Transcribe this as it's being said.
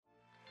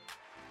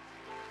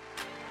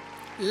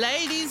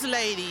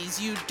Ladies,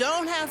 you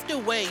don't have to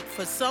wait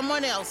for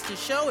someone else to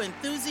show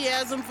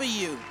enthusiasm for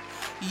you.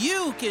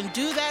 You can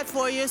do that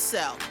for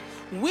yourself.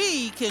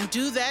 We can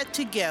do that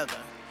together.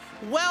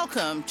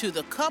 Welcome to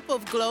the Cup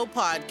of Glow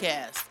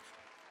podcast.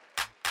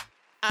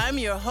 I'm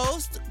your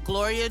host,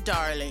 Gloria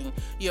Darling,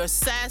 your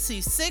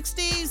sassy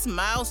 60s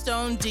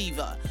milestone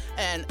diva,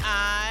 and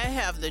I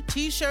have the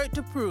t-shirt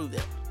to prove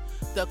it.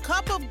 The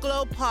Cup of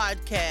Glow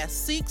podcast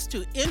seeks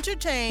to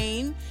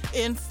entertain,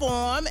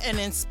 inform, and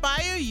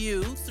inspire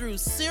you through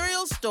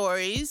serial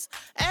stories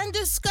and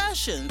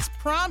discussions,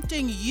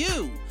 prompting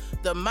you,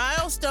 the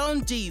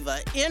milestone diva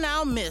in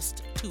our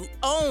midst, to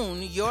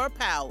own your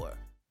power.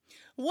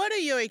 What are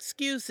your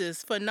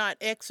excuses for not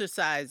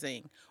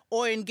exercising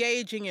or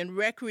engaging in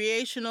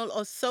recreational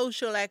or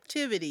social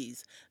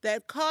activities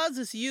that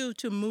causes you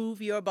to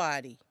move your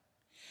body?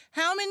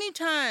 How many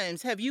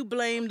times have you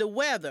blamed the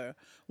weather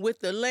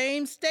with the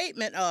lame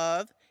statement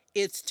of,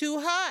 it's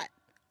too hot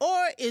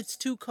or it's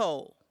too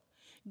cold?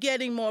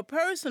 Getting more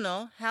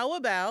personal, how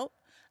about,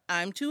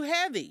 I'm too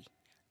heavy,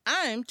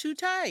 I'm too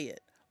tired,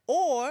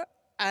 or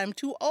I'm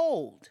too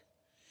old?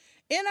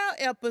 In our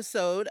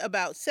episode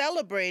about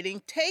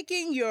celebrating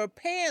Taking Your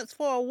Pants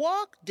for a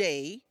Walk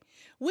Day,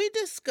 we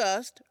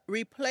discussed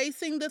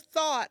replacing the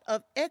thought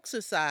of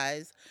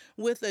exercise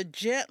with a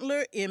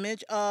gentler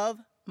image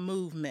of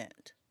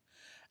movement.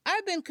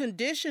 I've been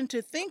conditioned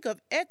to think of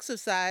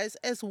exercise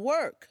as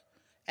work,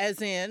 as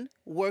in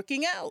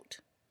working out.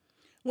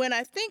 When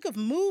I think of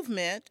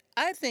movement,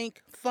 I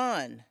think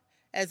fun,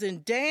 as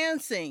in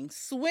dancing,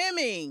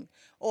 swimming,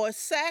 or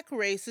sack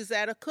races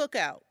at a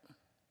cookout.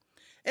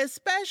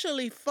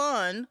 Especially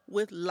fun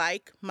with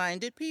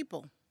like-minded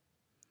people.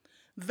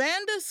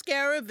 Vanda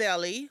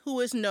Scaravelli, who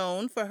is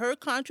known for her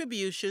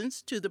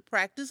contributions to the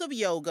practice of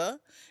yoga,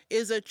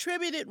 is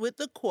attributed with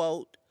the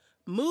quote,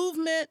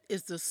 "Movement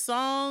is the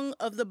song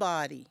of the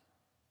body."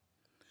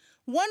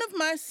 One of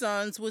my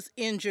sons was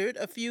injured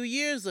a few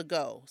years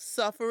ago,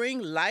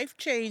 suffering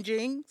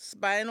life-changing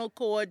spinal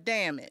cord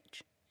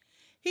damage.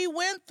 He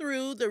went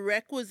through the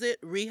requisite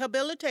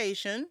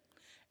rehabilitation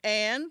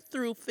and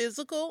through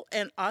physical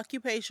and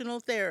occupational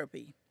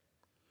therapy.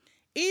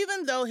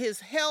 Even though his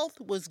health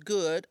was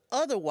good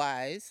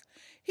otherwise,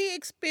 he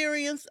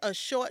experienced a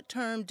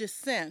short-term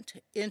descent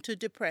into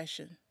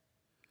depression.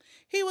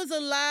 He was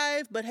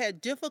alive but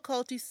had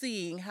difficulty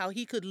seeing how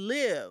he could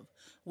live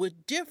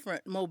with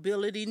different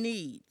mobility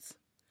needs.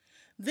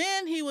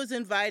 Then he was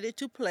invited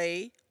to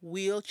play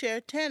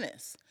wheelchair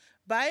tennis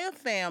by a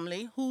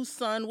family whose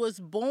son was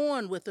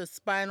born with a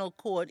spinal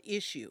cord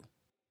issue,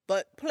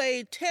 but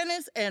played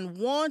tennis and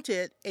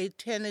wanted a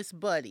tennis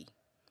buddy.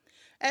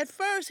 At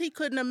first, he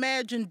couldn't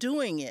imagine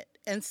doing it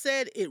and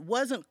said it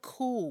wasn't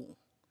cool.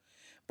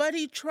 But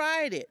he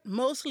tried it,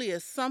 mostly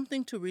as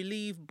something to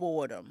relieve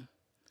boredom.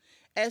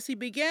 As he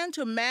began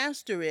to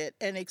master it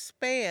and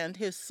expand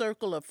his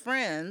circle of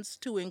friends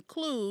to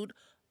include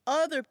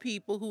other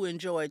people who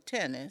enjoyed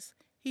tennis,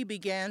 he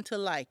began to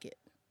like it.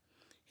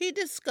 He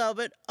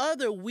discovered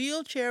other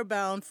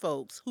wheelchair-bound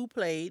folks who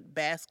played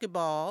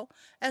basketball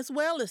as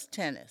well as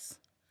tennis.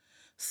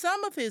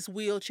 Some of his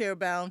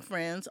wheelchair-bound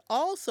friends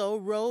also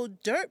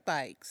rode dirt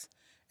bikes,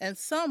 and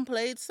some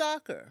played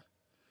soccer.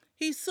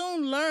 He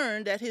soon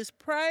learned that his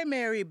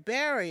primary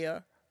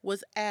barrier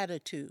was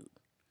attitude.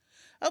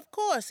 Of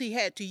course, he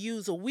had to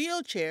use a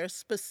wheelchair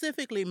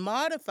specifically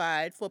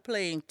modified for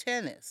playing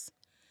tennis.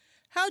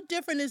 How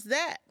different is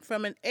that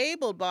from an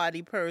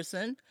able-bodied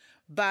person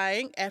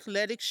buying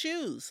athletic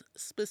shoes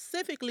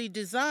specifically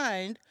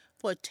designed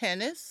for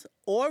tennis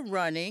or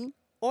running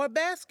or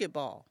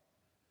basketball?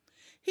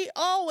 He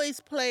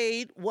always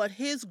played what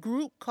his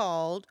group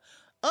called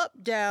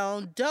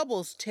up-down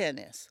doubles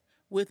tennis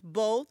with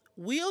both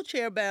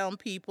wheelchair-bound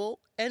people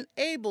and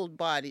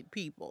able-bodied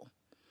people.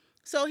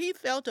 So he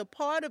felt a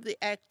part of the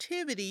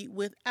activity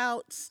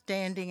without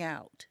standing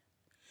out,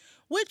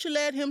 which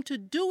led him to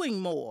doing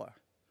more.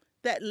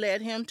 That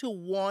led him to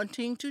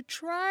wanting to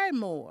try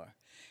more.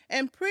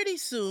 And pretty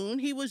soon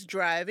he was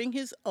driving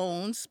his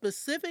own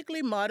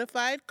specifically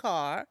modified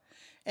car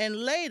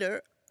and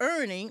later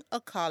earning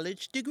a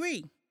college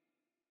degree.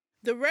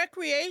 The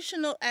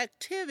recreational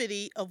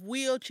activity of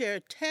wheelchair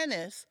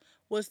tennis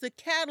was the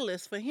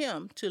catalyst for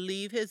him to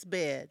leave his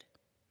bed.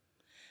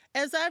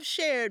 As I've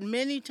shared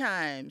many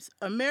times,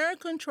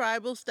 American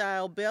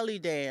tribal-style belly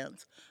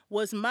dance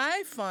was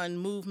my fun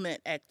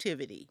movement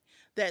activity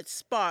that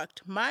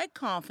sparked my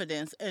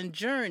confidence and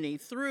journey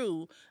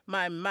through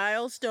my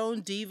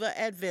milestone diva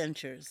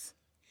adventures.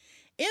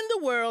 In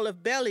the world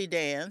of belly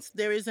dance,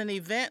 there is an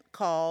event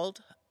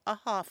called a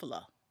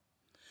hafla.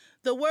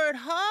 The word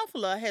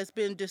hafla has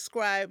been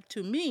described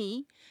to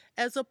me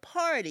as a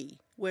party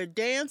where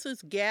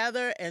dancers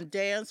gather and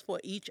dance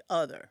for each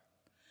other.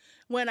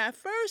 When I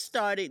first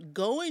started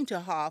going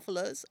to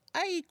haflas,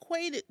 I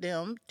equated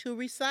them to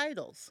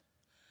recitals.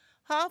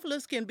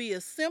 Haflas can be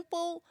as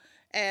simple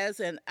as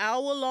an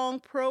hour-long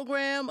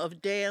program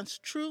of dance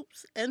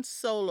troupes and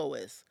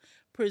soloists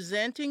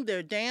presenting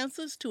their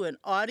dances to an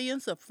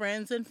audience of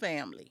friends and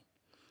family.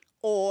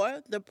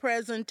 or the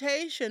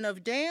presentation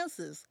of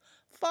dances,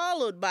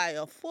 followed by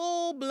a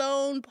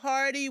full-blown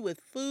party with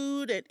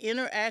food and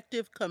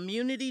interactive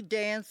community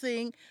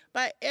dancing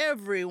by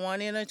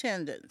everyone in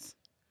attendance.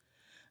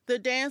 The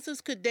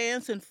dancers could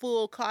dance in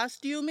full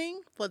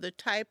costuming for the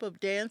type of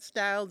dance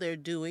style they're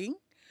doing,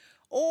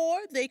 or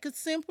they could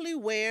simply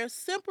wear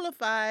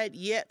simplified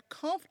yet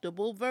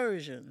comfortable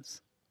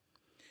versions.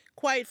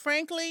 Quite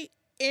frankly,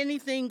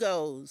 anything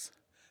goes.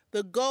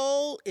 The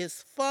goal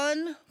is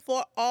fun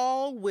for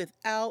all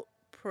without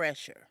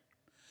pressure.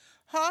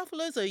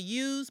 Hoflas are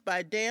used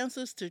by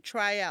dancers to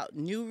try out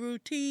new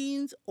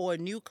routines or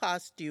new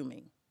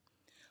costuming.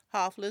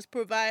 Hoflas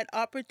provide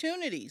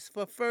opportunities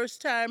for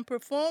first-time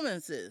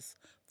performances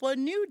for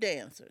new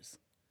dancers.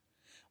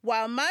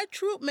 While my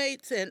troop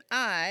mates and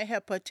I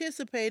have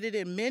participated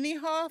in many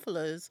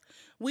Hoflas,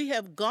 we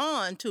have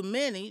gone to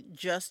many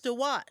just to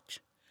watch.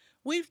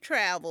 We've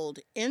traveled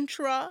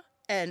intra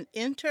and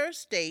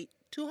interstate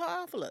to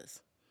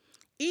Hoflas.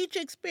 Each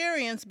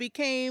experience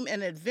became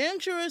an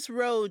adventurous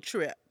road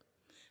trip.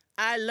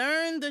 I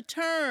learned the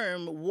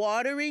term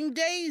watering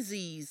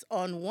daisies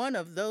on one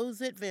of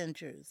those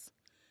adventures.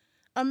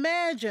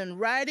 Imagine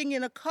riding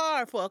in a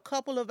car for a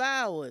couple of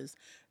hours,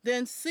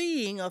 then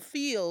seeing a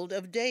field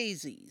of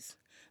daisies,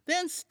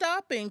 then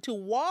stopping to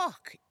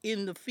walk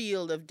in the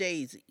field of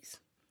daisies.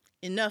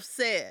 Enough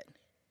said.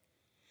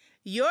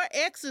 Your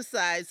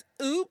exercise,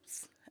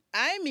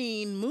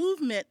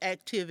 movement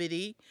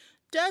activity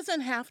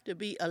doesn't have to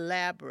be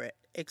elaborate,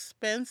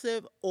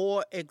 expensive,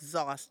 or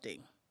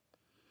exhausting.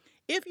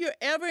 If you're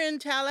ever in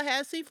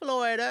Tallahassee,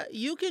 Florida,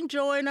 you can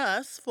join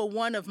us for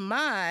one of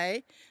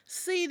my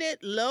seated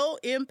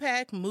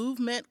low-impact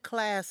movement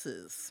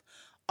classes,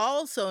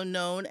 also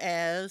known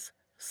as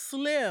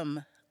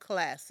SLIM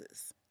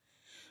classes.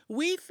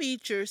 We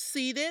feature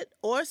seated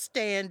or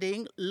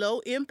standing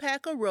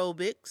low-impact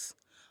aerobics,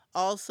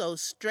 also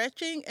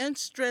stretching and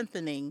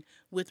strengthening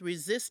with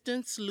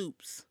resistance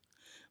loops.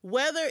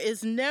 Weather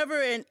is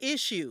never an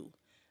issue.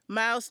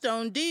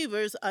 Milestone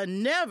Divas are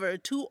never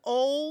too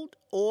old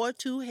or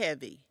too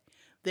heavy.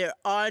 There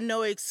are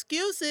no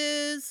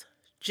excuses.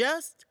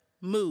 Just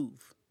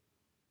move.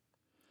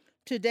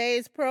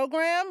 Today's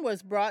program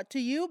was brought to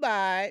you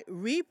by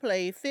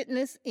Replay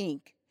Fitness,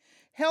 Inc.,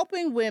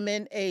 helping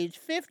women age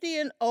 50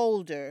 and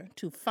older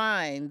to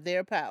find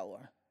their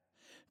power.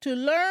 To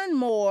learn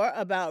more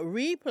about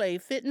Replay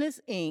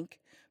Fitness, Inc.,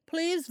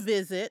 please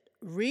visit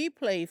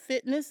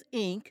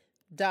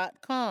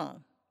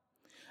replayfitnessinc.com.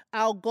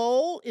 Our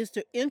goal is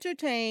to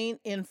entertain,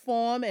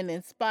 inform, and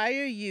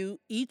inspire you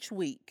each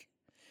week.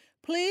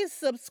 Please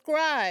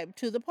subscribe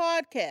to the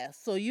podcast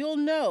so you'll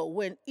know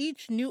when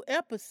each new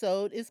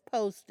episode is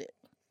posted.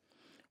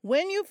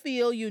 When you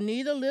feel you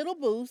need a little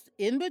boost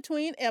in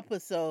between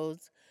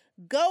episodes,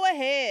 go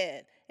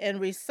ahead and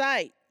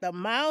recite the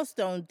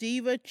Milestone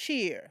Diva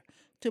cheer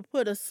to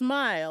put a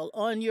smile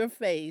on your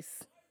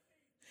face.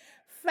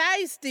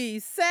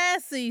 Feisty,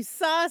 sassy,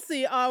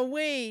 saucy are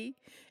we.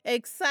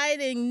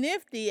 Exciting,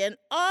 nifty, and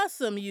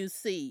awesome you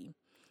see.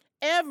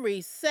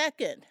 Every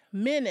second,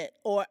 minute,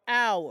 or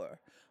hour.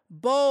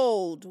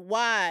 Bold,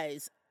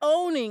 wise,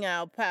 owning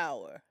our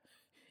power.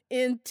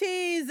 In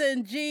tees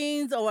and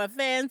jeans or a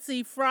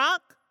fancy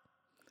frock,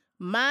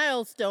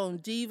 Milestone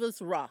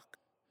Divas rock.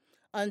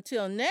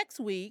 Until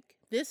next week,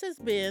 this has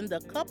been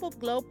the Cup of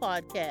Glow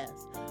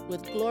podcast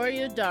with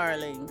Gloria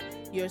Darling,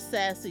 your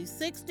sassy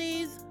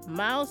 60s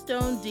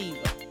Milestone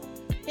Diva.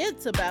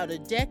 It's about a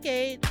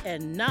decade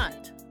and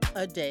not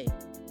a day.